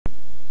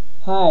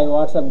Hi,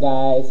 what's up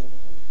guys?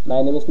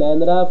 My name is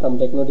Narendra from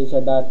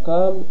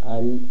technoteacher.com,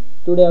 and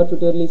today our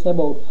tutorial is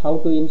about how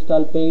to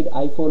install paid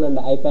iPhone and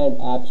iPad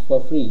apps for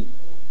free.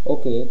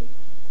 Okay,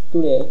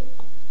 today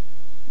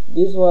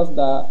this was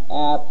the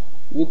app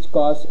which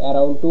costs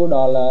around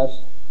 $2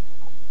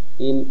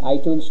 in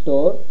iTunes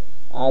store,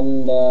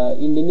 and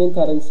in Indian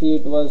currency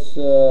it was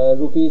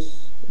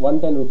rupees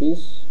 110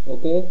 rupees.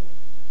 Okay,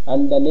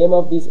 and the name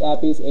of this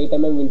app is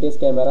 8mm vintage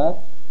camera.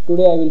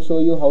 Today I will show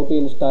you how to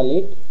install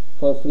it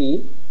for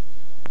free.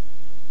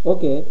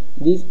 Okay,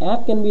 this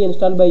app can be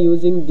installed by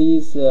using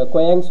this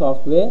Clcik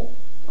software.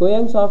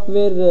 Clcik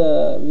software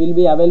will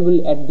be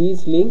available at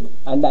this link,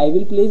 and I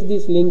will place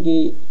this link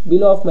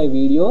below of my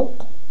video.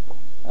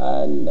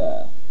 And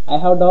I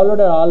have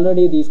downloaded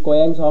already this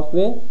Clcik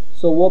software,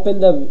 so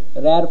open the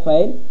RAR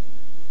file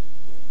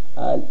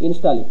and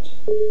install it.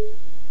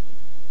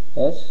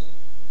 Yes.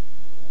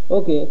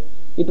 Okay,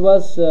 it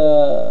was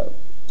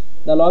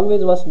the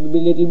language was a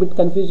little bit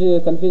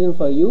confusion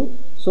for you,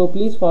 so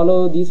please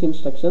follow these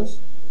instructions.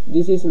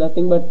 This is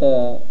nothing but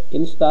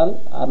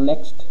install or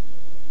next.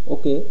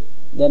 Okay,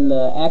 then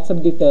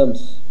accept the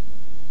terms.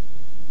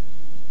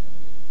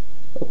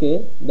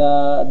 Okay,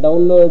 the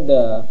download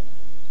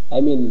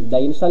the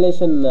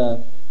installation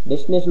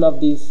destination of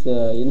this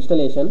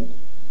installation.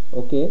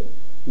 Okay,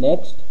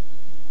 next.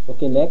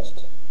 Okay,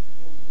 next.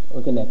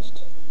 Okay,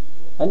 next,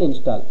 and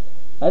install.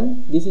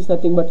 And this is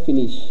nothing but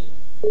finish.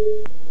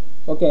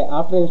 Okay,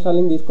 after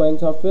installing this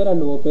Clcik software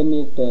and open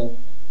it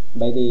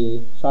by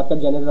the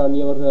shortcut generated on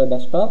your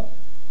desktop,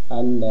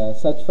 and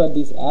search for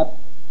this app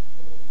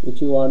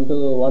which you want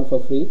for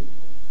free.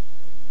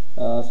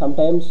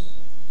 Sometimes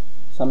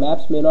some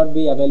apps may not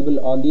be available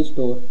on the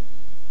store,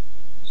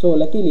 so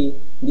luckily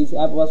this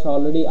app was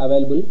already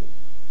available.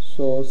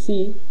 So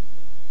see,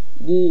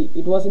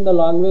 it was in the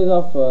language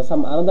of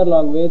some another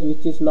language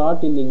which is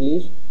not in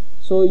English,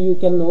 so you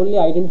can only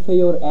identify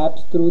your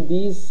apps through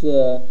these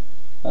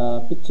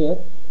picture,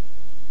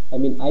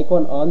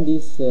 icon on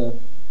this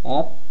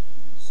app.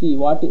 See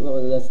what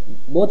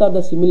both are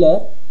the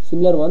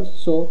similar ones.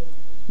 So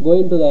go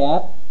into the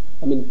app,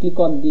 click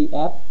on the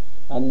app,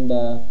 and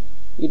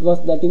it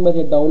was nothing but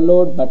a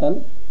download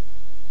button.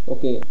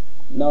 Okay,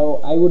 now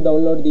I would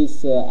download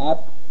this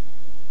app.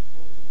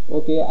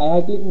 Okay, I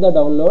have clicked the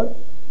download,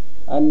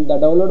 and the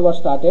download was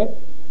started.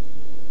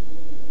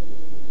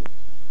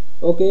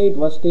 Okay, it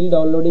was still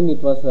downloading.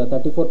 It was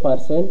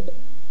 34%.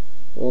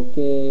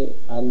 Okay,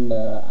 and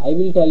I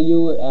will tell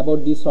you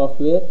about this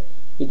software.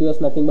 It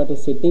was nothing but a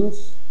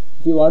settings.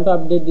 If you want to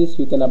update this,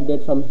 you can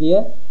update from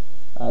here.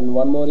 And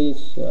one more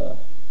is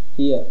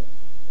here.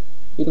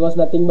 It was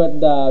nothing but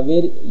the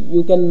where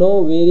you can know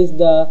where is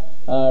the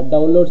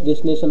downloads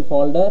destination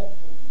folder.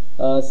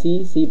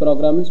 C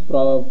programs,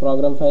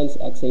 program files,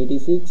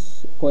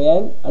 x86,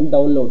 Clcik, and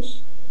downloads.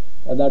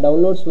 The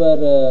downloads were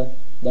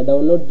the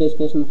download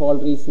destination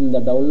folder is in the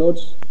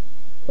downloads.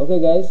 Okay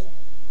guys,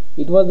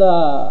 it was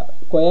the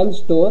Clcik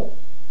store,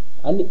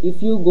 and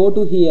if you go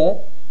to here,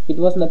 it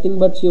was nothing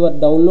but your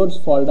downloads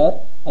folder,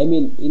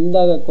 in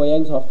the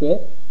Clcik software,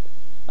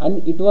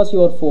 and it was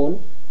your phone,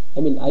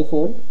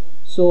 iPhone.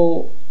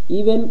 So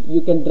even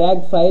you can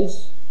drag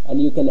files,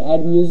 and you can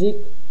add music,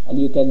 and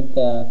you can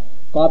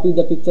copy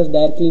the pictures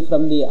directly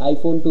from the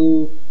iPhone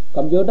to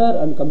computer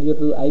and computer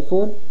to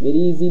iPhone very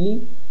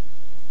easily.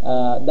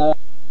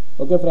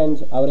 Okay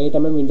friends, our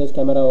 8mm Windows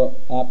camera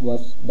app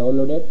was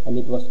downloaded, and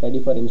it was ready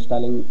for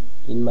installing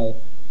in my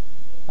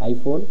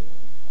iPhone.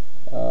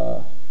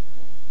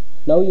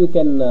 Now you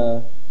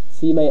can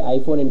see my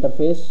iPhone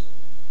interface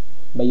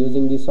by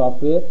using this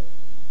software.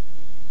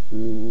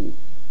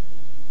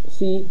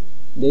 See,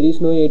 there is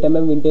no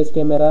 8mm vintage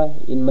camera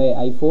in my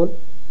iPhone,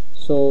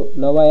 so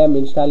now I am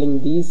installing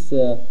this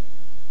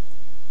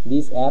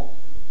app.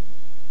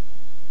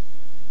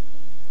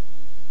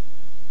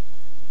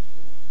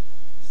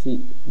 See,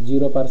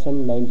 0%,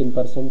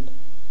 19%,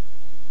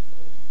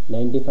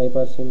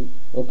 95%.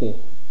 Okay,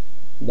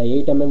 the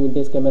 8mm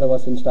vintage camera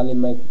was installed in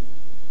my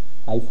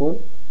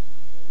iPhone.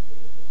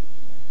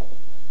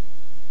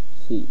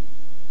 See,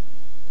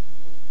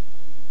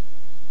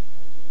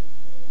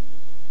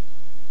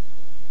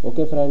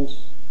 okay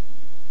friends,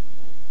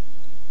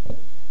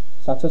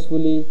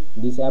 successfully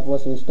this app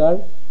was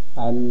installed,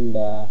 and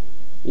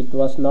it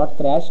was not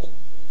crashed.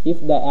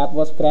 If the app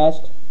was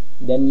crashed,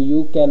 then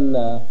you can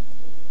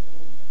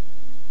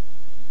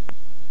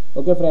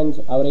okay friends,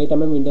 our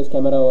 8mm Windows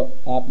camera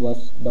app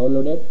was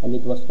downloaded, and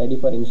it was ready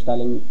for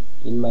installing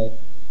in my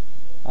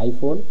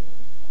iPhone.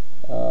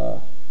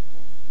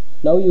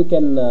 Now you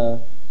can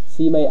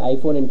see my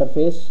iPhone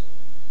interface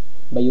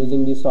by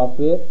using this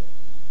software.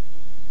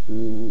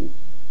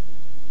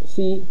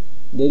 See,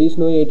 there is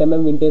no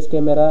 8mm vintage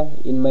camera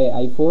in my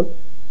iPhone,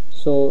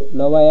 so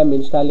now I am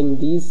installing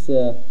this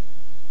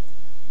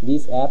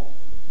app.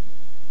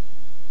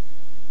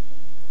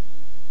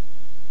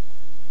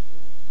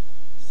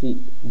 See,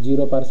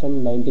 0%,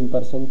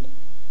 19%,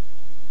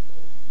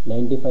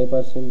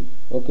 95%.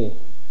 Okay,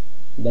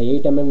 the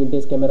 8mm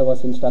vintage camera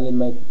was installed in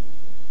my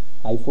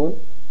iPhone.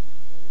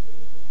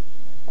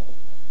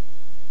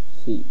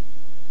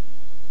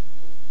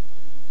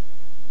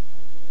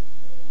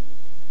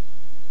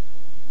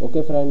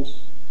 Okay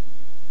friends,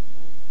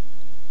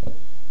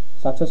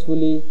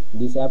 successfully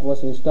this app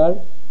was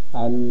installed,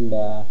 and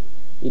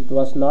it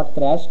was not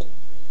crashed.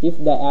 If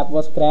the app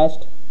was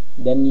crashed,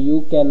 then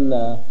you can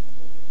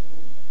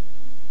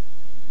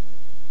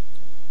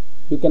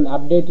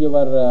update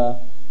your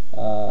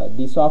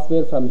the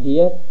software from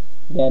here.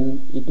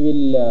 Then it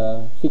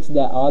will fix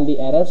all the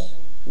errors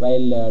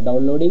while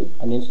downloading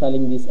and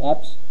installing these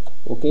apps.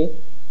 Okay,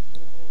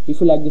 if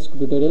you like this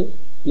tutorial,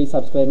 please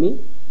subscribe me,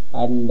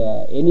 and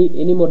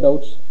any more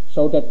doubts,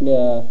 shout at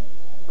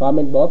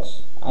comment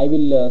box. I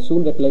will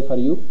soon reply for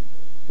you.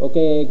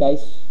 Okay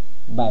guys,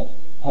 bye,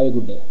 have a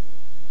good day.